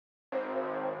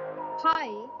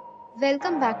Hi,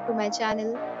 welcome back to my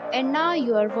channel. And now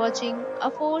you are watching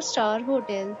a 4-star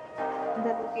hotel.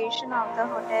 The location of the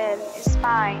hotel is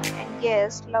fine and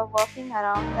guests love walking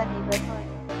around the neighborhood.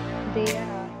 There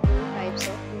are four types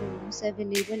of rooms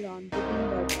available on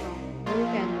booking.com. You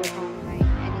can book online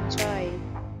and enjoy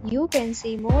it. You can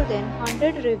see more than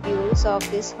 100 reviews of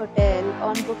this hotel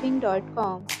on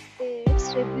booking.com.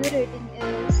 Its review rating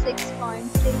is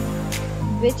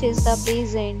 6.3, which is the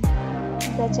pleasant.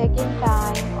 The check-in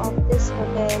time of this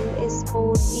hotel is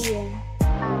 4 p.m.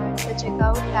 and the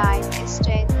checkout time is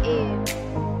 10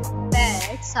 a.m.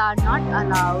 Pets are not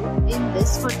allowed in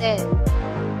this hotel.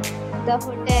 The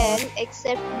hotel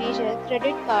accepts major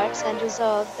credit cards and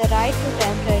reserves the right to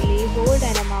temporarily hold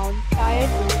an amount prior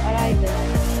to arrival.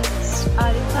 Guests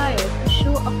are required to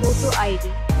show a photo ID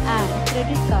and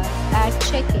credit card at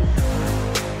check-in.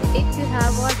 If you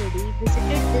have already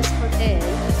visited this hotel,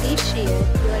 please share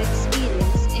your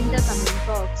experience in the comment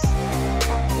box.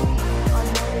 For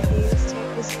more details,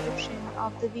 check description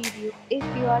of the video. If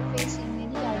you are facing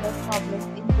any kind of problem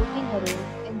in booking a room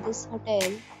in this hotel,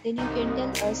 then you can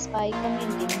tell us by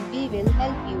commenting. We will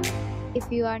help you. If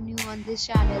you are new on this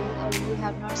channel or you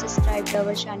have not subscribed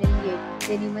our channel yet,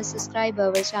 then you must subscribe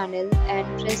our channel and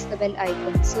press the bell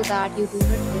icon so that you do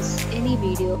not miss any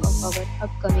video of our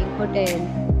upcoming hotel.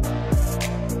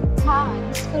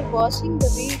 Thanks for watching the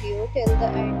video till the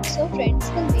end. So friends,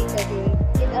 will meet again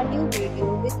in a new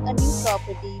video with a new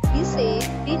property. Be safe,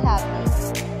 be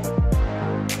happy.